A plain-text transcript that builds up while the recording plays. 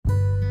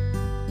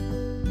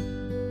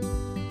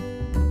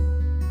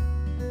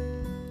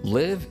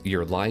Live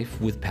your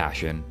life with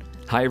passion.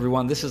 Hi,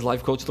 everyone. This is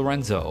Life Coach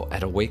Lorenzo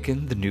at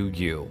Awaken the New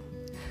You.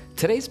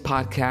 Today's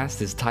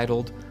podcast is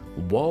titled,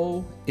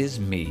 Woe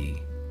is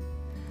Me.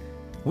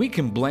 We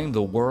can blame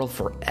the world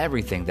for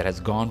everything that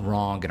has gone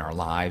wrong in our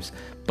lives,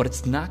 but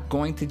it's not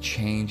going to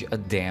change a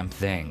damn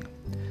thing.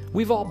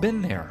 We've all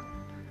been there.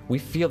 We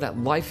feel that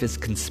life is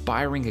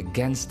conspiring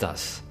against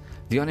us.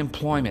 The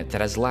unemployment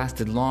that has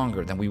lasted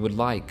longer than we would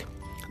like.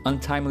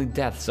 Untimely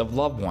deaths of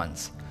loved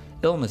ones.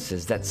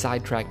 Illnesses that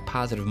sidetrack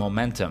positive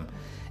momentum,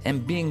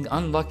 and being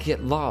unlucky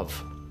at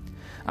love.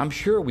 I'm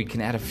sure we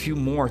can add a few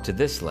more to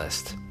this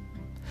list.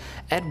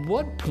 At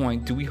what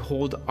point do we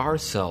hold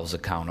ourselves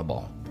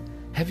accountable?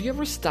 Have you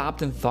ever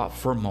stopped and thought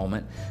for a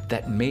moment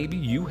that maybe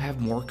you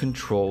have more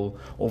control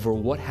over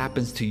what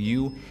happens to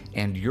you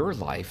and your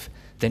life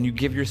than you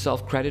give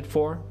yourself credit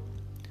for?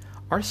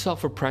 Our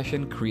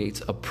self-oppression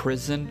creates a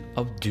prison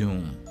of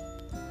doom.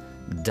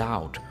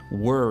 Doubt,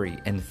 worry,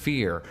 and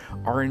fear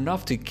are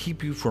enough to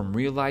keep you from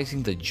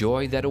realizing the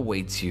joy that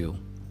awaits you.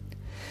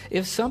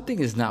 If something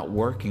is not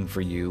working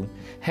for you,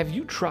 have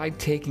you tried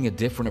taking a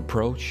different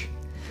approach?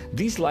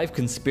 These life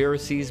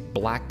conspiracies,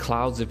 black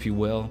clouds if you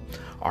will,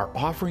 are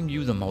offering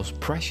you the most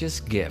precious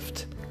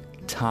gift,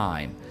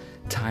 time.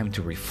 Time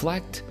to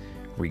reflect,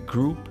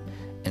 regroup,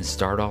 and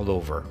start all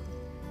over.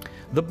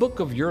 The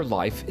book of your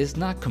life is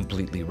not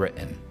completely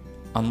written.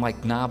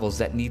 Unlike novels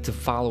that need to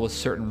follow a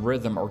certain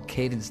rhythm or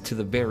cadence to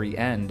the very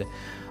end,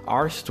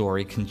 our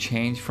story can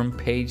change from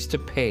page to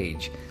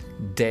page,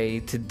 day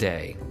to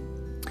day.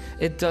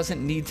 It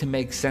doesn't need to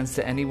make sense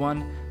to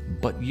anyone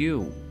but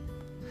you.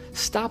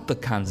 Stop the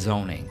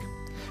conzoning.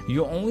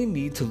 You only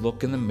need to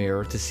look in the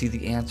mirror to see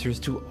the answers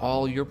to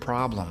all your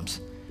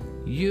problems.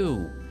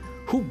 You.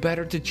 Who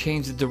better to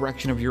change the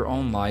direction of your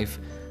own life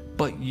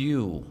but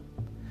you?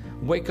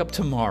 Wake up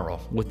tomorrow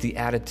with the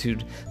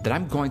attitude that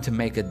I'm going to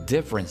make a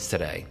difference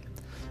today.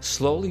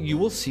 Slowly you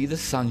will see the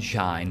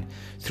sunshine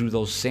through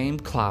those same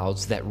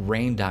clouds that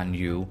rained on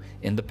you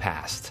in the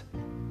past.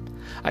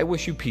 I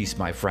wish you peace,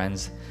 my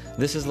friends.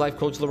 This is Life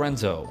Coach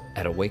Lorenzo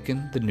at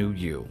Awaken the New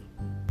You.